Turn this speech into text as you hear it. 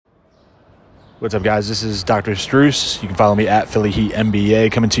What's up, guys? This is Dr. Struce. You can follow me at Philly Heat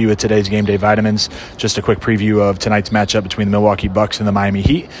NBA, coming to you with today's Game Day Vitamins. Just a quick preview of tonight's matchup between the Milwaukee Bucks and the Miami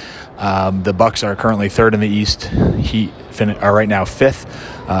Heat. The Bucks are currently third in the East. Heat are right now fifth.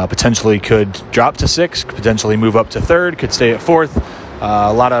 Potentially could drop to sixth, potentially move up to third, could stay at fourth.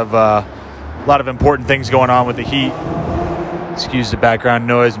 A lot of important things going on with the Heat. Excuse the background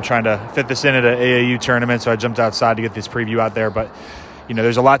noise. I'm trying to fit this in at an AAU tournament, so I jumped outside to get this preview out there. But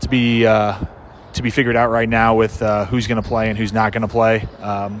there's a lot to be figured out right now with who's going to play and who's not going to play.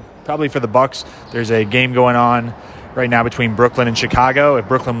 Probably for the Bucks, there's a game going on right now between Brooklyn and Chicago. If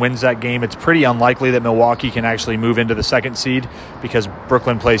Brooklyn wins that game, it's pretty unlikely that Milwaukee can actually move into the second seed because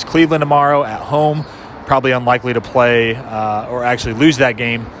Brooklyn plays Cleveland tomorrow at home. Probably unlikely to play or actually lose that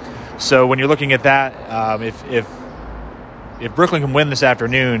game. So when you're looking at that, if Brooklyn can win this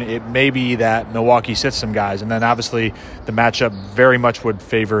afternoon, it may be that Milwaukee sits some guys. And then obviously the matchup very much would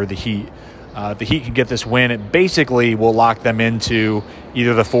favor the Heat. If the Heat can get this win, it basically will lock them into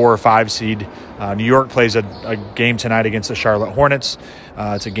either the 4 or 5 seed. New York plays a game tonight against the Charlotte Hornets.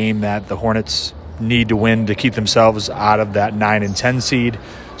 It's a game that the Hornets need to win to keep themselves out of that 9 and 10 seed.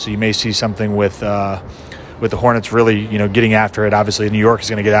 So you may see something with the Hornets really, getting after it. Obviously, New York is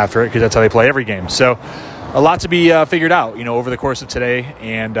going to get after it because that's how they play every game. So a lot to be figured out, over the course of today.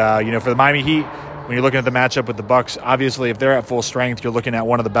 And, for the Miami Heat, when you're looking at the matchup with the Bucks, obviously if they're at full strength, you're looking at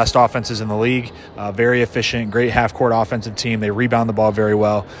one of the best offenses in the league. Very efficient, great half-court offensive team. They rebound the ball very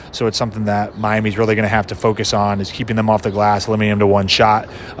well. So it's something that Miami's really going to have to focus on, is keeping them off the glass, limiting them to one shot.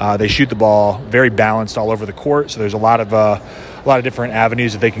 They shoot the ball very balanced all over the court. So there's a lot of different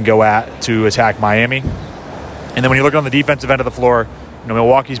avenues that they can go at to attack Miami. And then when you look on the defensive end of the floor,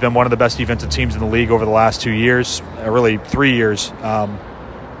 Milwaukee's been one of the best defensive teams in the league over the last 2 years, really 3 years.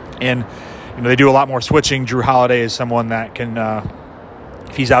 And they do a lot more switching. Jrue Holiday is someone that can,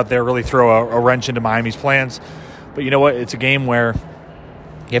 if he's out there, really throw a wrench into Miami's plans. But you know what? It's a game where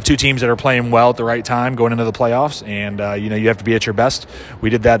you have two teams that are playing well at the right time going into the playoffs, and you have to be at your best. We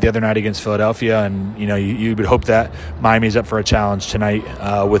did that the other night against Philadelphia, and you would hope that Miami's up for a challenge tonight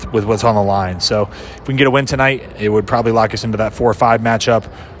with what's on the line. So if we can get a win tonight, it would probably lock us into that 4 or 5 matchup.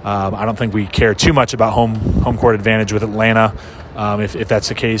 I don't think we care too much about home court advantage with Atlanta, if that's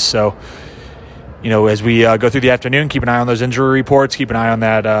the case. So as we go through the afternoon, keep an eye on those injury reports, keep an eye on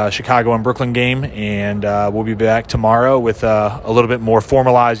that Chicago and Brooklyn game, and we'll be back tomorrow with a little bit more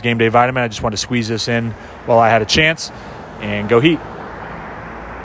formalized game day vitamin. I just wanted to squeeze this in while I had a chance, and go Heat.